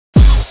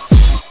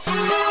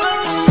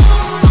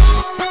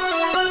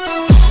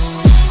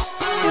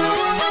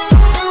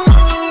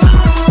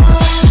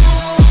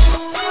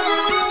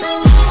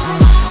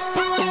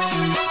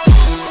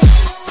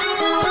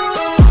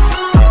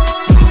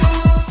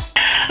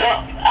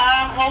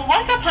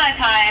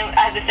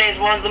have to say is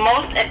one of the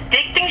most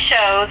addicting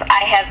shows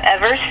I have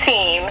ever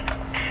seen.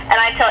 And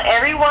I tell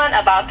everyone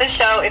about this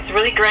show. It's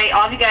really great.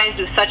 All of you guys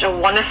do such a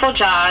wonderful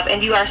job,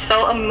 and you are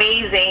so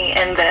amazing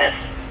in this.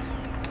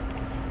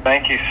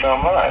 Thank you so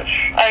much.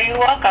 Oh, you're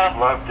welcome.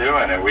 We love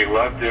doing it. We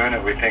love doing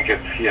it. We think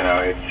it's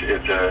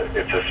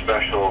a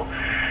special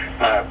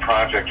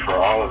project for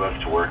all of us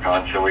to work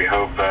on. So we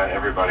hope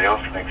everybody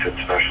else thinks it's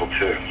special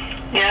too.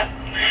 Yep.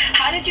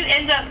 How did you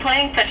end up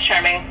playing Prince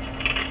Charming?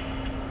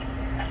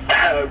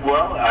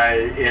 Well,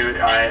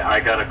 I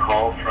got a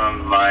call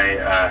from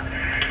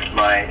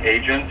my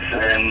agents,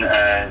 and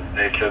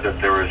they said that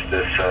there was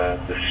this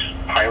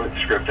pilot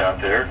script out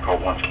there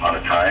called Once Upon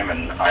a Time,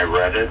 and I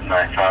read it, and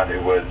I thought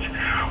it was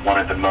one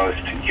of the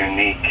most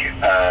unique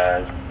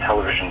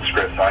television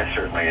scripts I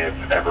certainly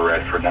have ever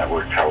read for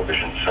network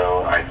television.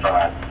 So I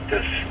thought,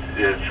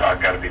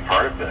 I've got to be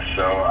part of this.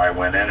 So I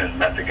went in and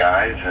met the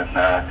guys, and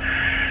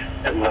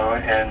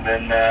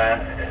then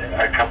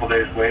a couple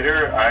days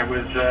later, I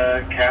was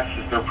cast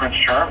as their Prince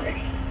Charming.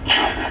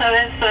 Oh,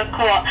 that's so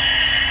cool.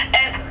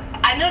 And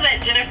I know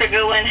that Jennifer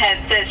Goodwin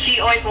had said she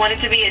always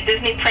wanted to be a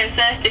Disney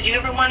princess. Did you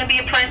ever want to be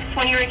a prince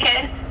when you were a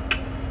kid?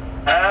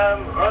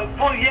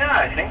 Well, yeah,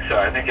 I think so.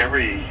 I think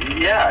every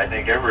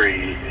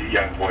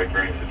young boy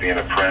dreams of being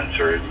a prince,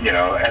 or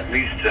at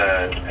least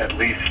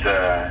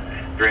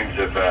dreams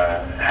of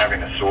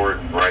having a sword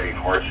and riding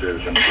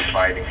horses and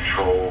fighting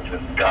trolls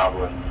and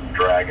goblins and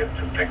dragons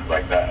and things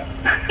like that.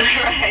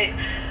 Right.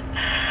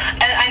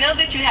 And I know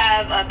that you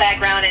have a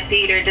background in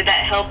theater. Did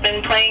that help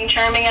in playing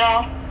Charming at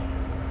all?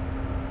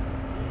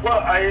 Well,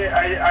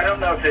 I don't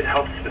know if it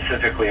helps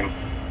specifically in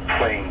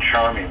playing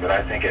Charming, but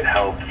I think it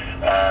helps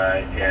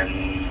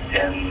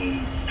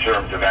in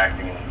terms of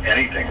acting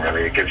anything,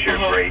 really. It gives you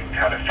a great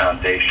kind of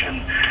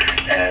foundation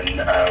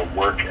and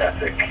work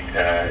ethic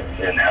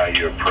in how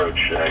you approach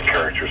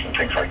characters and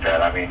things like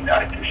that. I mean,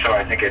 so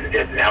I think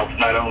it helps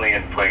not only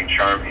in playing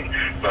Charming,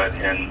 but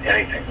in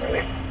anything,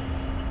 really.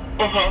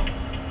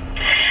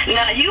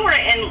 Now, you were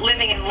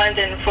living in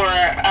London for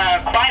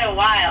quite a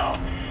while.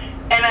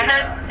 And I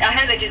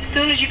heard that as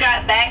soon as you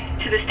got back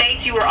to the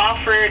States, you were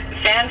offered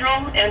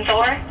Fandral and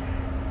Thor?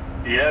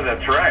 Yeah,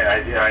 that's right.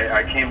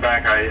 I came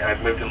back. I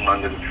lived in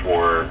London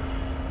for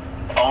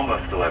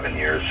almost 11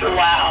 years. So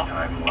wow.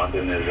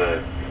 London is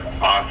an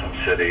awesome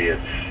city.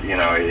 It's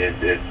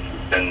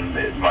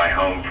been my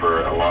home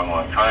for a long,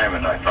 long time,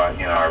 and I thought,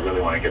 I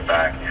really want to get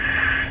back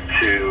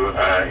to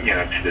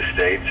the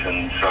States,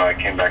 and so I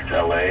came back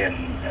to LA,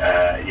 and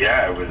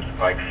it was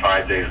like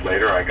 5 days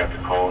later I got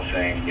the call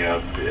saying,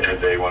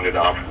 they wanted to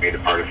offer me the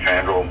part of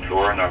Fandral and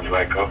Thor, and I was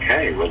like,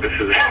 okay, well, this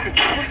is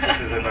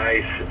a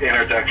nice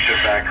introduction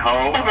back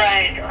home.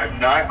 Right.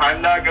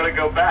 I'm not going to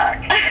go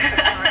back.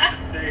 I'm going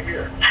to stay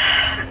here.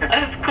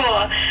 That's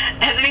cool.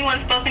 Has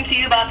anyone spoken to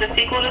you about the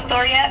sequel to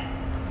Thor yet?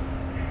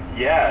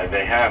 Yeah,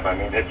 they have. I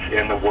mean, it's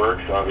in the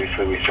works.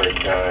 Obviously, we start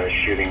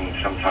shooting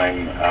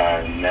sometime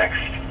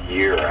next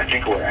year. I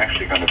think we're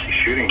actually going to be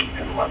shooting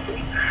in London,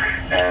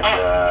 and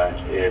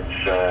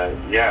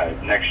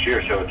it's next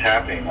year, so it's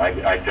happening.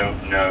 I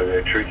don't know.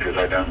 The truth is,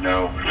 I don't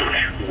know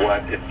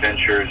what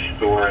adventures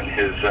Thor and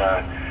his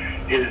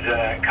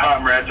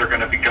comrades are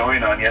going to be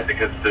going on yet,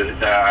 because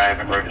I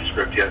haven't wrote a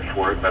script yet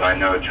for it, but I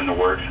know it's in the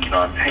works, and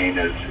Don Payne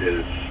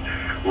is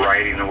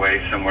writing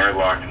away somewhere,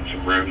 locked in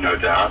some room, no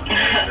doubt.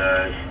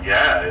 And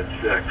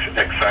it's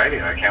exciting.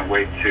 I can't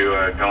wait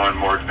to go on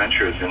more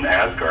adventures in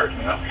Asgard.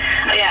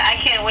 Yeah, I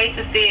can't wait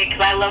to see it,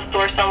 because I love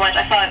Thor so much.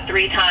 I saw it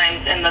 3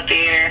 times in the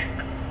theater.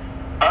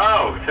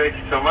 Oh, thank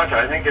you so much.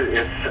 I think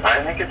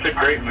it's a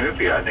great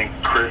movie. I think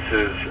Chris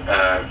is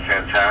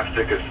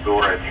fantastic as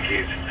Thor. I think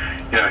he's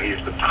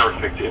the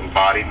perfect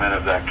embodiment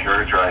of that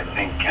character. I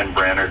think Ken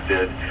Branagh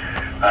did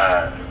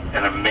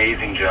an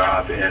amazing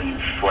job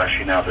in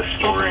fleshing out the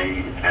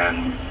story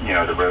and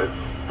the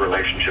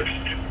relationships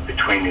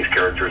between these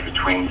characters,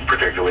 between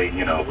particularly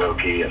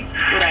Loki and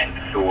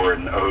Thor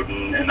and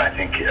Odin, and I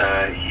think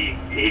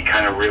he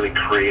kind of really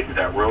created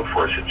that world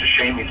for us. It's a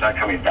shame he's not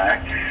coming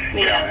back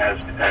as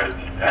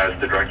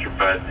the director,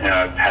 but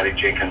Patty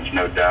Jenkins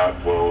no doubt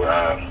will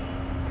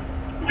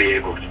be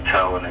able to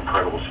tell an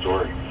incredible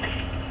story.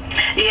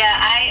 Yeah,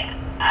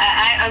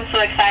 I'm so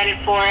excited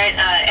for it.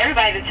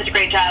 Everybody did such a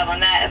great job on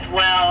that as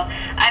well.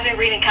 I've been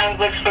reading comic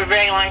books for a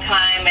very long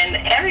time, and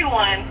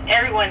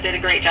everyone did a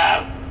great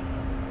job.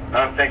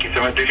 Thank you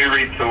so much. Did you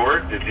read Thor?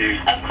 Did you?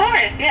 Of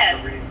course, yes.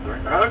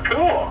 Oh,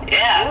 cool.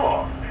 Yeah.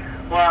 Cool.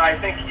 Well, I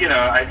think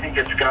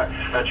it's got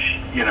such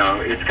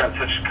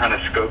kind of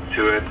scope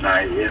to it, and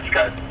it's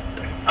got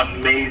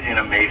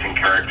amazing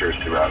characters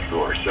throughout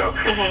Thor. So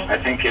I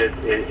think it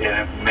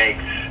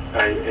makes.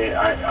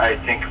 I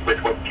think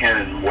with what Ken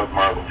and what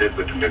Marvel did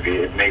with the movie,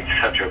 it made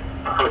such a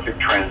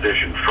perfect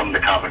transition from the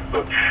comic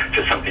book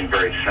to something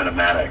very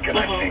cinematic. And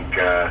I think,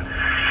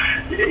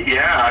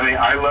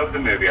 I love the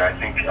movie. I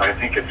think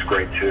it's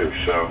great too.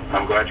 So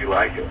I'm glad you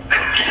like it.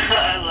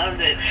 I loved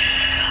it.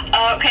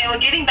 Okay, well,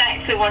 getting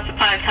back to Once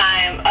Upon a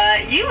Time,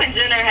 you and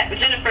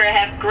Jennifer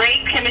have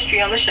great chemistry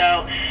on the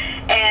show.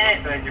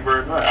 And thank you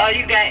very much. Oh,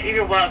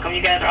 you're welcome.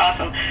 You guys are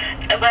awesome.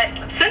 But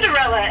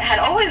Cinderella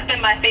had always been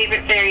my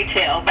favorite fairy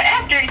tale, but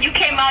after you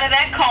came out of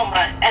that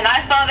coma and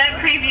I saw that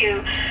preview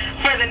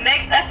for the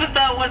next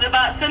episode was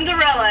about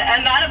Cinderella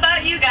and not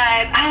about you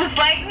guys, I was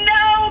like,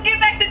 no, get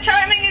back to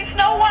Charming and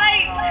Snow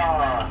White.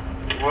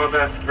 Well,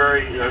 that's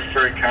very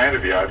kind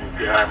of you.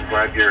 I'm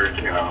glad you're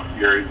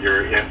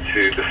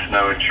into the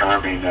Snow and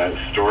Charming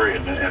story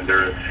and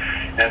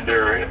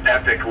their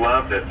epic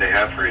love that they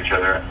have for each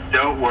other.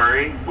 Don't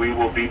worry, we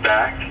will be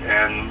back,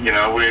 and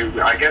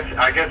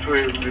I guess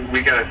we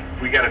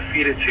gotta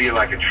feed it to you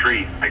like a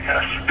treat, I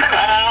guess.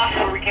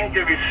 We can't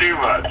give you too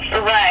much.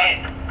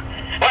 Right.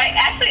 Right.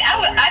 Actually,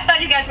 I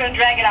thought you guys were gonna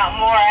drag it out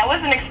more. I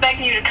wasn't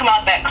expecting you to come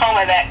out that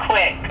coma that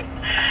quick.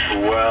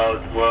 Well,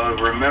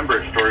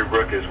 remember,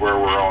 Storybrooke is where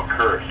we're all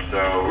cursed.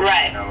 So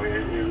right.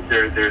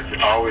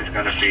 There's always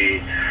going to be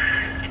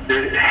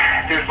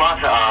there's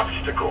lots of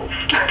obstacles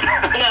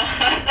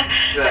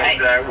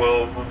that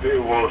will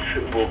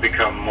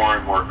become more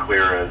and more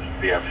clear as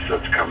the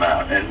episodes come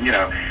out. And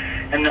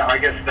I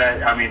guess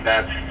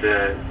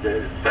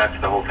that's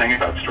the whole thing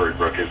about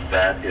Storybrooke is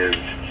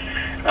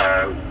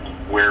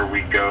where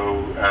we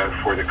go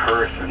for the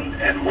curse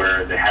and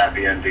where the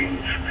happy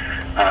endings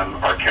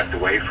are kept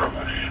away from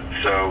us.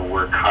 So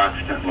we're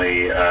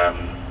constantly,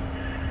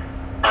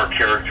 our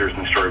characters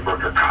in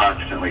Storybrooke are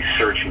constantly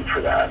searching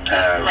for that.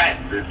 Right.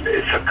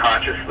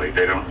 Subconsciously,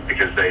 they don't,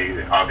 because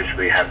they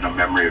obviously have no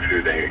memory of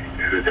who they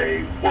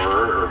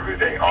were or who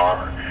they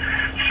are.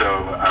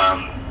 So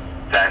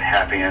that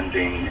happy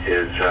ending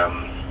is,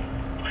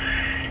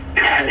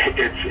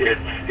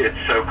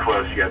 it's so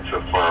close yet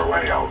so far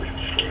away always in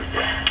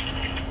Storybrooke.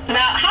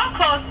 Now, how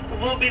close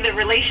will be the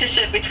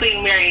relationship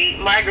between Mary,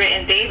 Margaret,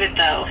 and David,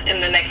 though,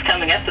 in the next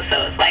coming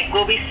episodes? Like,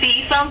 will we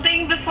see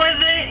something before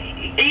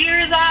the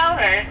year is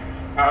out, or?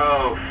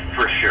 Oh,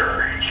 for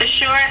sure. For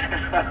sure?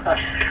 For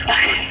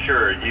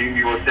sure.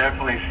 You will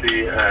definitely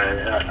see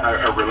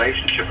a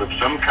relationship of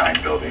some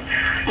kind building.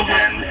 Mm-hmm.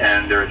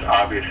 And there's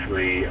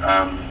obviously,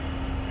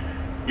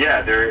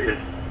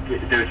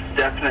 there's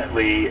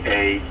definitely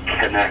a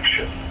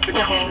connection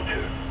between the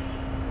two.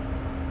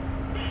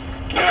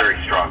 A very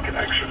strong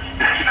connection.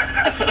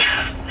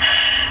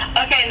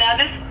 Okay, now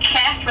this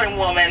Catherine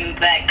woman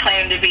that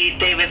claimed to be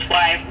David's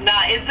wife,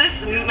 now is this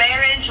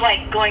marriage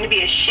going to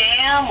be a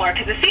sham, or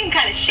because it seemed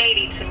kind of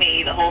shady to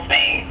me, the whole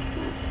thing?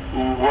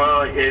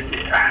 Well,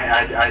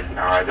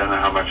 I don't know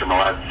how much I'm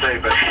allowed to say,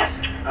 but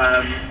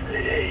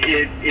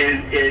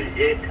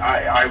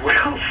I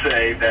will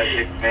say that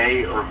it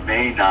may or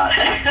may not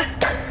be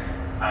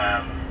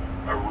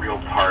a real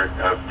part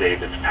of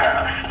David's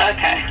past.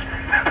 Okay.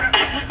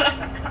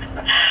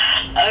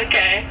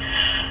 Okay.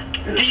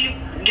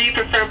 Do you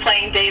prefer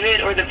playing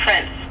David or the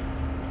Prince?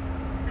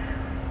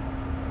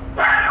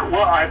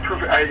 Well, I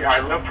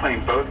love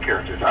playing both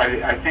characters.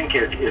 I think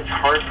it's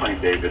hard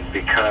playing David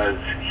because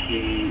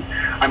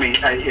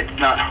it's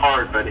not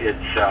hard, but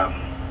it's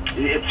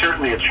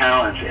certainly a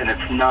challenge, and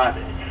it's not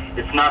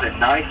a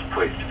nice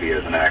place to be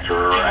as an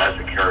actor or as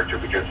a character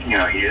because he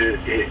is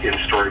in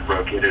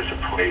Storybrooke. It is a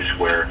place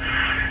where.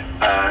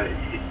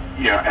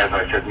 As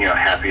I said,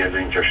 happy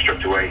endings are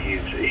stripped away.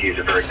 He's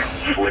a very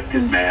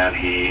conflicted man.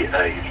 He's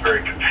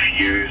very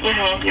confused.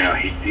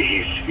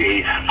 Mm-hmm.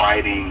 He's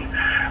fighting,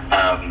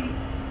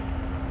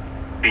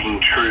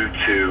 being true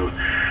to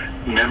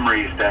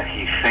memories that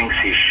he thinks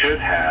he should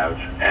have,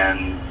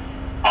 and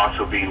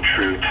also being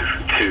true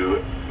to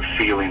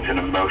feelings and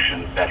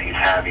emotions that he's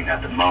having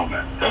at the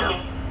moment that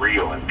are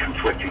real and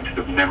conflicting to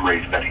the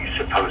memories that he's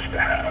supposed to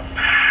have.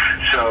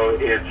 So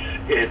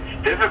it's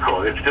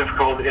difficult. It's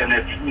difficult, and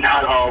it's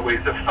not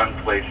always a fun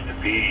place to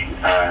be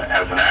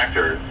as an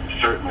actor.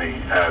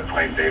 Certainly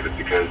playing David,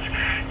 because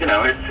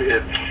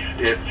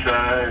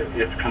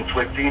it's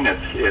conflicting.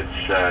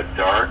 It's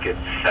dark. It's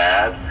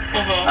sad,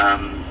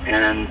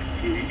 and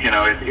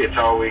it's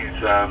always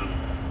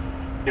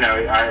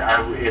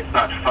it's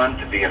not fun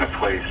to be in a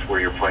place where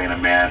you're playing a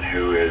man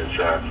who is.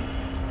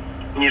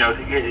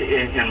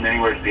 In many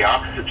ways the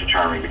opposite to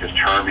Charming, because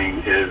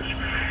Charming is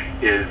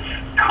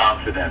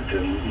confident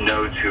and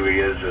knows who he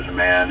is as a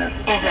man, and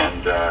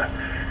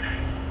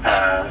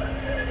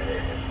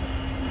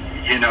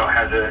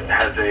has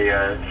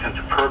a sense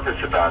of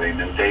purpose about him.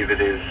 And David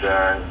is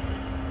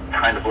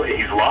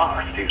he's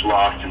lost. He's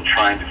lost in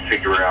trying to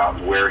figure out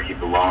where he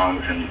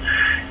belongs and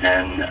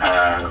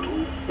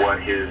what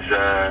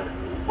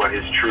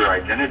his true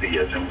identity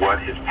is and what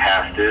his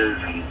past is,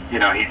 and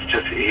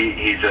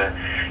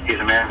he's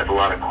a man with a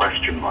lot of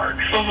question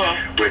marks,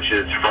 which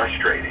is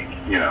frustrating.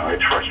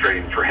 It's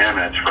frustrating for him,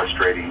 and it's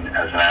frustrating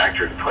as an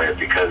actor to play it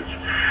because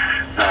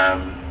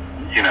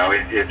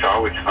it's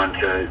always fun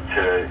to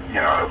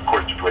of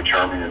course to play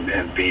Charming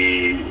and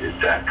be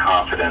that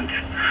confident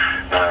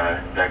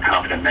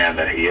man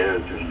that he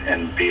is,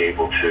 and be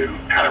able to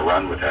kind of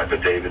run with that.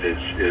 But David is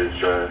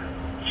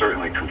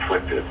certainly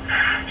conflicted.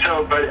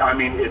 So, but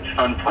it's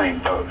fun playing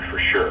both for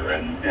sure,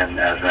 and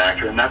as an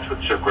actor, and that's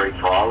what's so great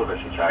for all of us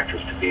as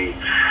actors, to be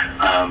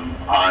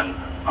on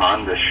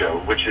on the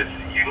show, which is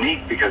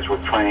unique because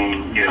we're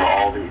playing,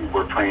 all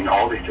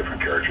these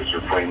different characters.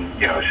 We're playing,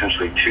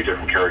 essentially two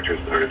different characters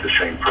that are the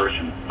same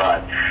person,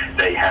 but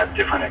they have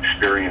different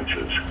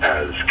experiences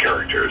as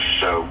characters,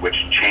 so which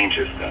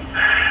changes them.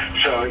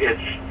 So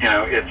it's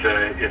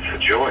a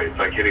joy. It's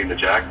like hitting the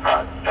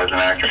jackpot as an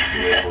actor to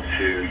be able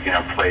to,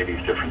 play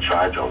these different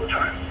sides all the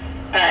time.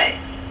 Right.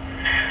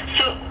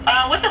 So,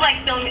 what's it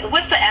like filming?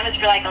 What's the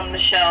atmosphere like on the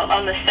show,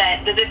 on the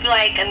set? Does it feel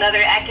like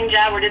another acting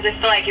job, or does it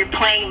feel like you're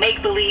playing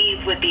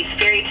make-believe with these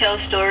fairy tale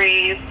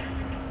stories?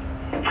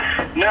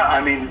 No,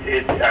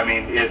 it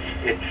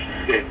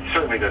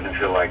certainly doesn't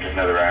feel like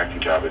another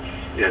acting job.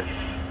 It's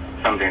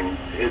something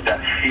that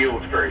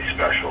feels very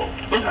special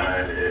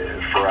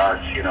for us.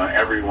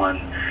 Everyone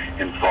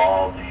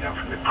involved,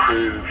 from the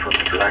crew, from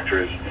the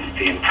directors,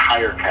 the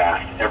entire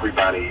cast,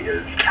 everybody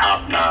is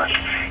top-notch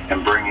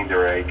and bringing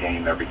their A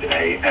game every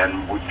day,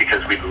 and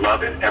because we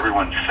love it,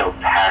 everyone's so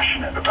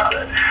passionate about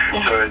it.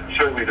 So it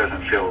certainly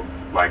doesn't feel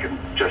like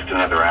just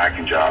another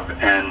acting job.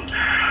 And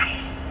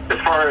as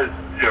far as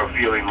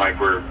feeling like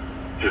we're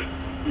just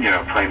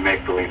playing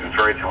make believe in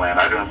fairy tale land,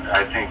 I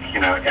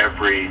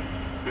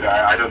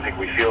don't think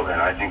we feel that.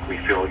 I think we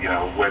feel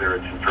whether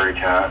it's in fairy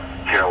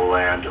tale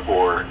land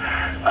or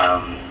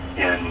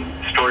in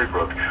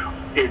Storybrooke,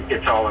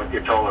 it's all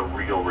a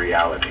real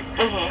reality.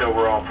 So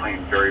we're all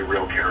playing very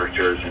real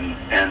characters and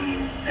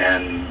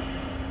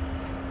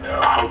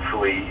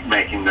hopefully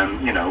making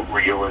them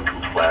real and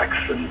complex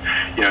and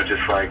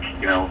just like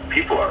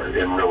people are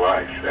in real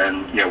life.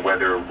 And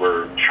whether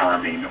we're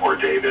Charming or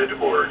David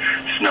or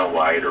Snow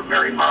White or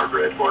Mary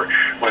Margaret or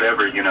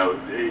whatever,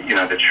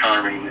 the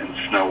Charming and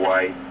Snow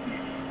White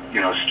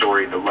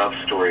story, the love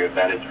story of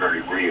that is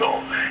very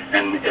real,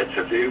 and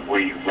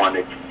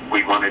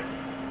we wanted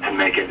to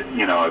make it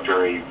a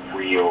very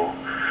real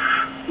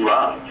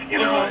love,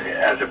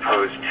 as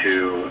opposed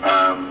to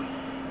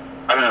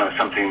I don't know,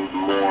 something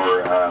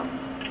more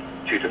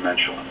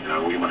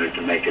two-dimensional. We wanted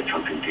to make it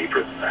something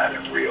deeper than that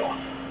and real.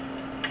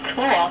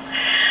 Cool.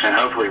 And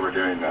hopefully we're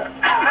doing that.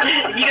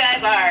 You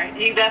guys are.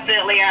 You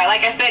definitely are.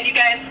 Like I said, you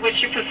guys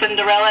switched from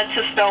Cinderella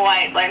to Snow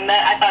White. Like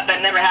I thought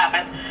that never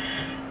happened.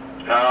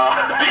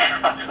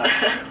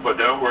 Well,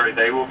 don't worry.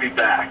 They will be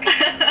back.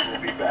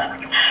 We'll be back.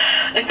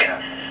 Okay.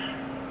 Yeah.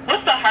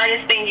 What's the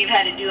hardest thing you've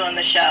had to do on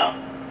the show?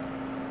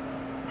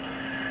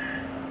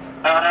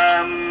 The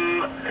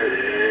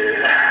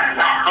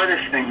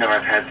hardest thing that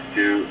I've had to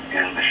do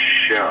in the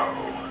show.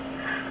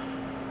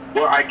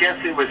 Well, I guess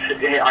it was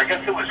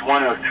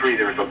 103.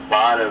 There was a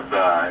lot of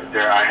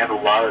I had a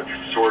lot of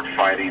sword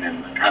fighting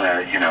and kind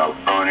of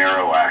bow and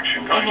arrow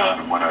action going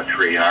on in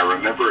 103. And I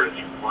remember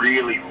it's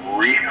really,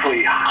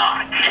 really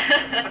hot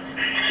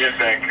in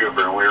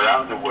Vancouver, and we were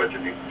out in the woods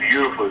in the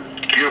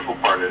beautiful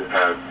part of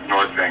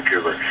North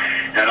Vancouver,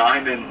 and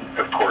I'm in,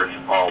 of course,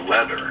 all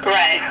leather,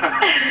 right?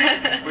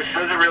 Which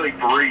doesn't really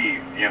breathe,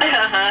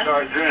 So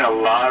I was doing a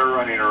lot of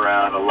running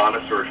around, a lot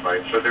of sword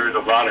fights, so there was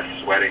a lot of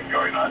sweating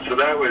going on. So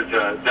it was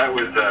a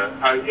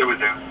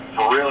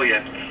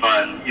brilliant,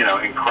 fun,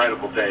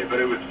 incredible day, but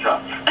it was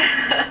tough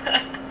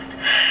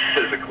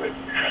physically.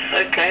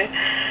 Okay.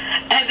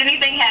 Has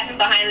anything happened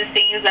behind the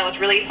scenes that was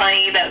really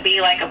funny that would be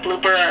like a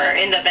blooper or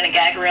end up in a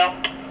gag reel?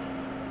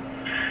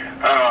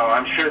 Oh,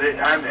 I'm sure that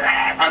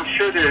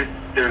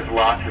there's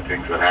lots of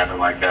things that happen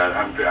like that.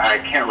 I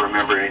can't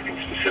remember anything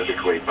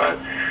specifically, but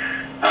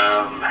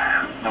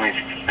let me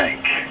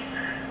think.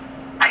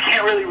 I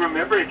can't really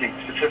remember anything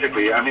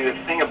specifically. I mean, the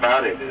thing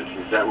about it is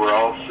that we're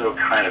all so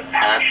kind of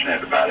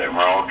passionate about it, and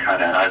we're all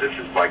kind of, this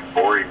is like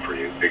boring for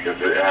you because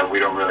we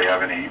don't really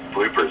have any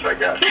bloopers, I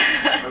guess.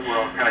 But we're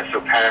all kind of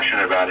so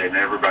passionate about it,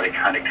 and everybody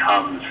kind of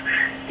comes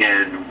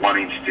in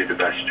wanting to do the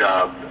best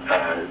job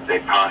they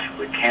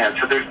possibly can.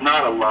 So there's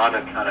not a lot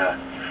of kind of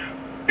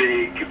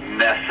big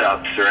mess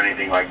ups or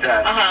anything like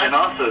that. And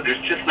also there's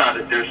just not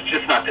the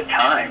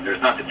time.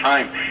 There's not the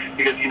time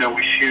because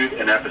we shoot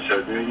an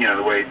episode.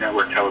 The way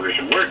network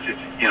television works is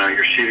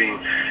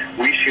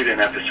we shoot an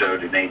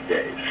episode in 8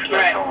 days.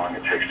 That's how long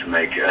it takes to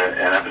make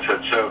an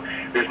episode. So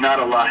there's not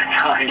a lot of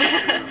time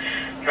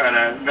to kind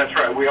of. That's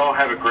right. We all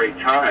have a great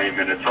time,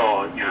 and it's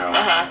all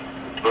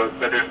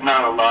but there's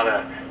not a lot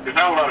of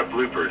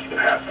bloopers that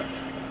happen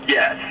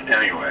yet.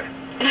 Anyway.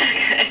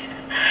 Okay.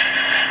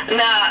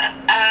 Now,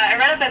 I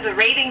read up that the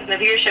ratings and the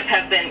viewership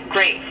have been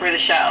great for the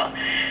show.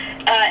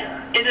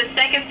 Is the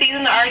second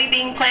season already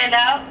being planned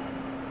out?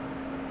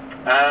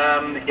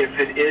 If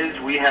it is,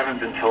 we haven't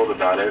been told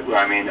about it.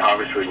 I mean,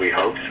 obviously we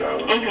hope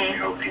so. We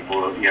hope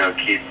people,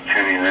 keep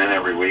tuning in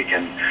every week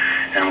and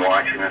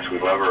watching us. We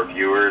love our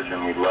viewers,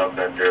 and we love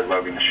that they're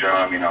loving the show.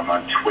 I mean, I'm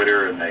on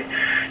Twitter, and they,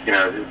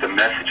 the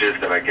messages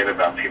that I get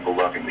about people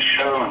loving the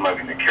show and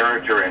loving the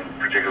character, and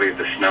particularly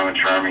the Snow and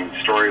Charming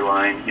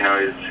storyline,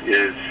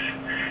 is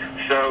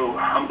so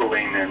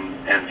humbling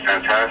and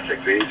fantastic.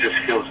 It just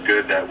feels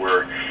good that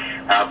we're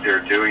out there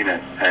doing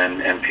it,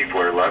 and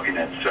people are loving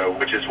it. So,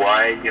 which is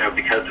why,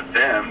 because of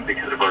them,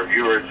 because of our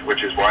viewers,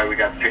 which is why we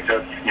got picked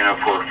up,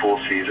 for a full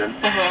season.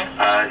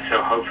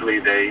 So hopefully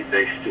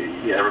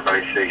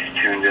everybody stays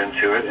tuned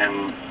into it,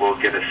 and we'll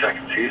get a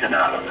second season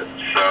out of it.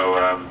 So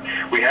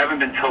we haven't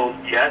been told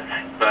yet,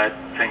 but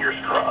fingers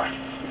crossed.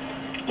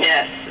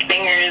 Yes,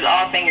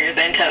 all fingers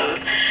and toes.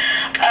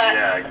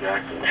 Yeah,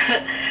 exactly.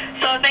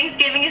 So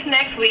Thanksgiving is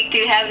next week. Do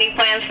you have any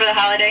plans for the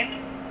holiday?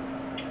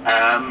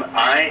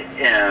 I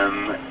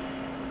am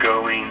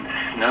going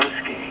snow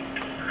skiing.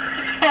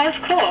 Oh, that's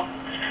cool.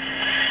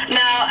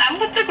 Now, I'm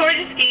with the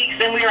Gorgeous Geeks,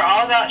 and we are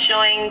all about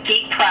showing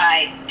geek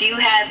pride. Do you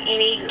have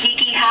any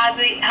geeky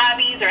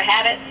hobbies or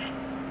habits?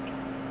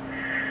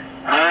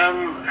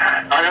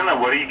 I don't know.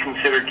 What do you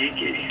consider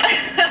geeky?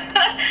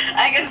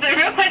 I guess the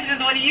real question is,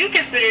 what do you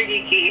consider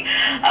geeky?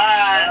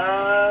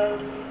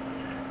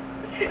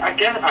 I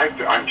guess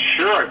I'm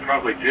sure I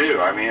probably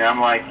do. I mean,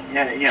 I'm like,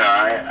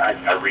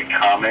 I read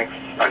comics.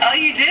 Oh,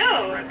 you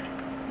do?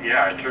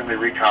 I certainly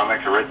read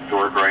comics. I read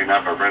Thor growing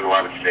up. I've read a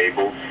lot of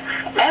fables,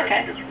 which I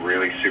think is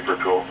really super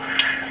cool.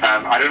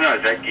 I don't know.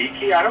 Is that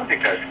geeky? I don't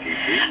think that's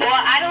geeky. Well,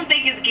 I don't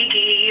think it's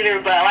geeky either,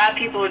 but a lot of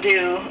people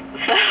do.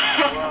 So.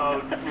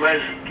 Well,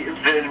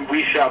 then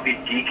we shall be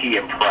geeky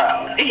and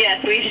proud.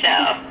 Yes, we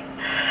shall.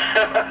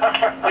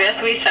 Yes,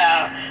 we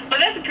shall. But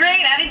that's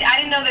great. I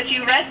didn't know that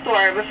you read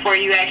Thor before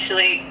you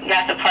actually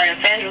got the part of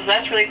Fandral.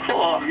 That's really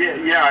cool.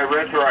 Yeah, I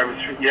read Thor. I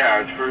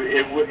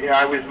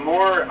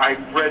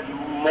read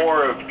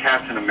more of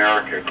Captain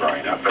America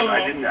growing up, but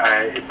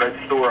but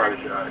Thor,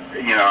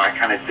 I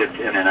kind of dipped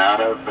in and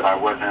out of, but I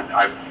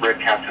read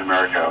Captain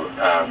America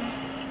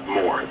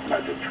more than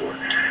I did Thor.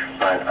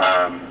 But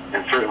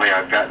and certainly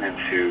I've gotten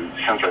into,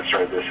 since I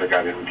started this, I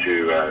got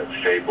into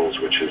Fables,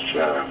 which is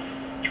a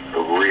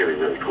really,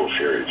 really cool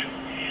series.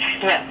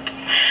 Yeah.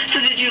 So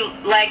did you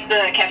like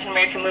the Captain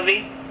America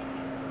movie?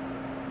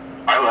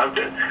 I loved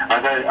it.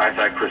 I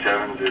thought Chris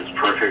Evans is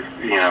perfect.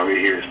 He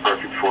was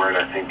perfect for it.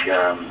 I think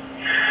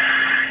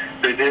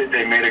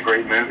they made a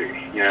great movie.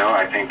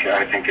 I think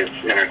it's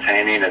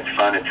entertaining. It's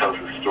fun. It tells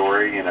the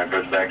story. It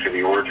goes back to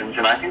the origins.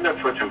 And I think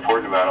that's what's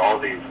important about all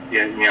these.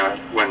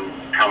 When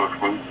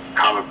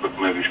comic book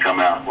movies come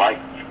out, like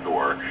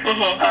Thor,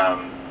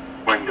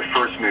 when the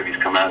first movies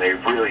come out, they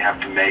really have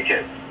to make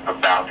it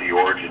about the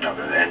origin of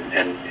it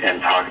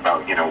and talk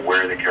about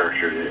where the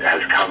character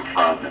has come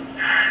from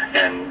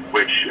and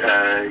which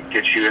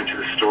gets you into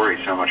the story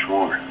so much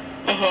more.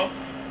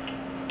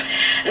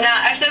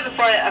 Now, I've said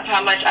before of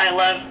how much I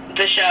love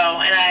the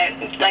show, and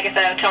like I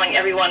said, I'm telling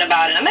everyone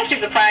about it. I'm actually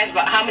surprised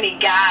about how many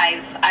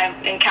guys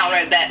I've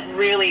encountered that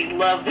really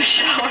love the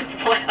show as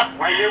well.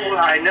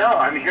 I know.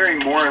 I'm hearing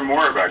more and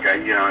more about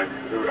guys,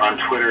 on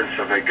Twitter and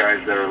stuff, like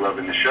guys that are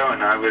loving the show,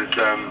 and I was,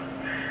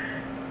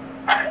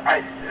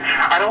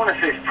 I don't want to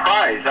say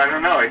surprised. I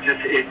don't know. I guess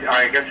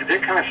it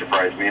did kind of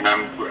surprise me, and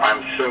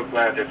I'm so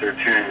glad that they're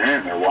tuning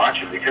in, they're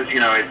watching, because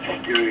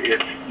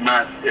it's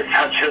not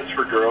just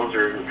for girls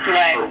or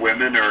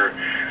women or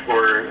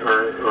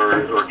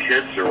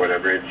kids or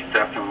whatever. It's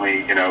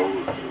definitely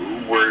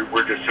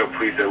we're just so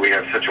pleased that we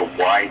have such a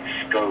wide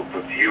scope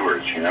of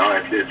viewers.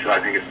 I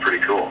think it's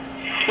pretty cool.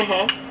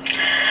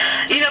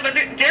 But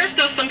there's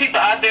still some people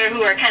out there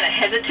who are kind of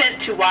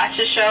hesitant to watch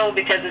the show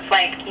because it's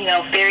like,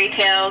 fairy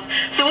tales.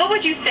 So what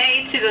would you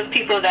say to those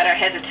people that are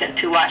hesitant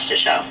to watch the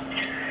show?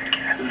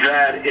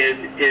 That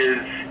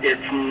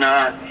it's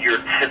not your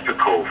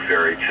typical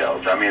fairy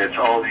tales. I mean, it's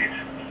all these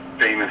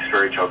famous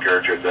fairy tale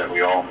characters that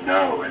we all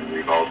know and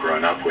we've all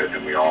grown up with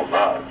and we all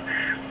love.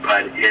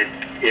 But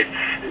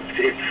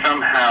it's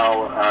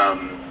somehow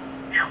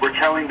we're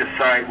telling the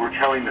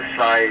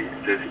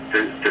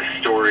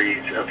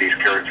stories of these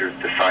characters,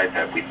 the side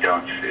that we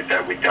don't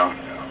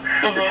know.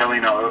 We're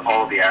telling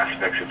all the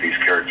aspects of these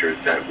characters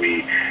that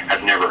we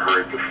have never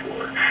heard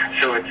before.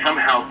 So it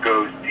somehow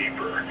goes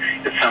deeper.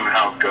 It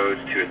somehow goes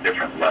to a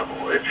different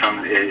level. And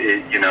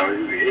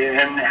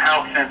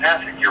how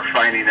fantastic! You're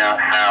finding out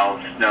how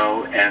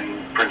Snow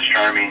and Prince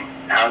Charming,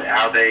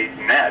 how they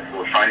met.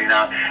 We're finding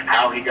out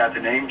how he got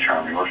the name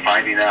Charming. We're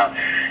finding out,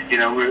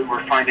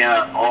 we're finding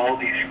out all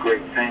these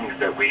great things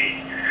that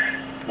we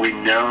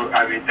know,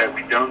 that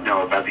we don't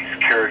know about these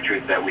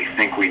characters that we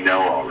think we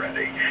know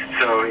already.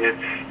 So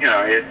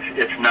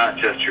it's not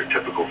just your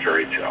typical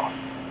fairy tale.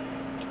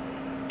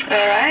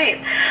 All right.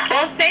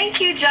 Well, thank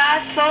you,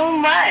 Josh, so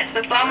much.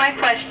 That's all my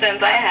questions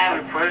I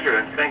have. My pleasure,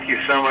 and thank you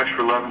so much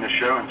for loving the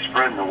show and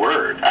spreading the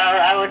word.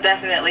 I will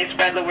definitely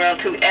spread the word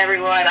to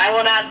everyone. I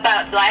will not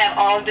stop till I have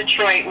all of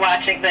Detroit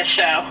watching this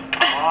show.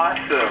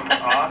 Awesome.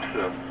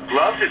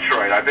 Love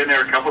Detroit. I've been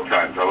there a couple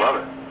times. I love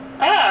it.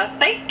 Oh,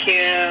 thank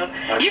you.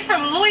 You're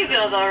from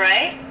Louisville, though,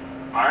 right?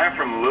 I am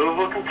from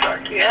Louisville,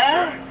 Kentucky.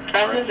 Yeah,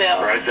 from Louisville.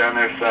 Right down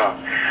there south.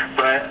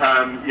 But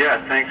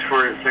thanks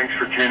for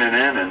tuning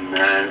in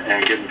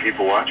and getting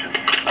people watching.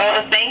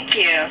 Oh, thank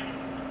you.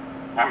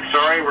 I'm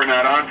sorry we're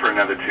not on for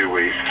another 2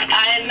 weeks.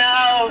 I know.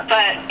 know,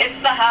 but it's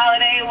the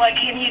holiday. What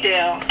can you do?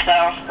 So.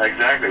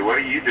 Exactly. What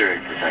are you doing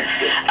for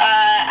Thanksgiving?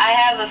 I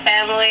have a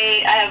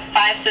family. I have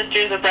 5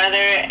 sisters, a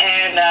brother,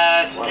 and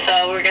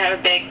so we're gonna have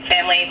a big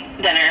family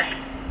dinner.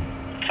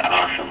 So.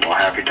 Awesome. Well,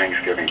 happy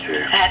Thanksgiving to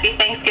you. Happy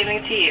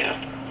Thanksgiving to you.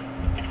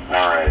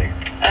 All righty.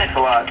 Thanks a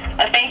lot.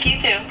 Thank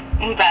you too.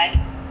 Bye.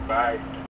 Bye.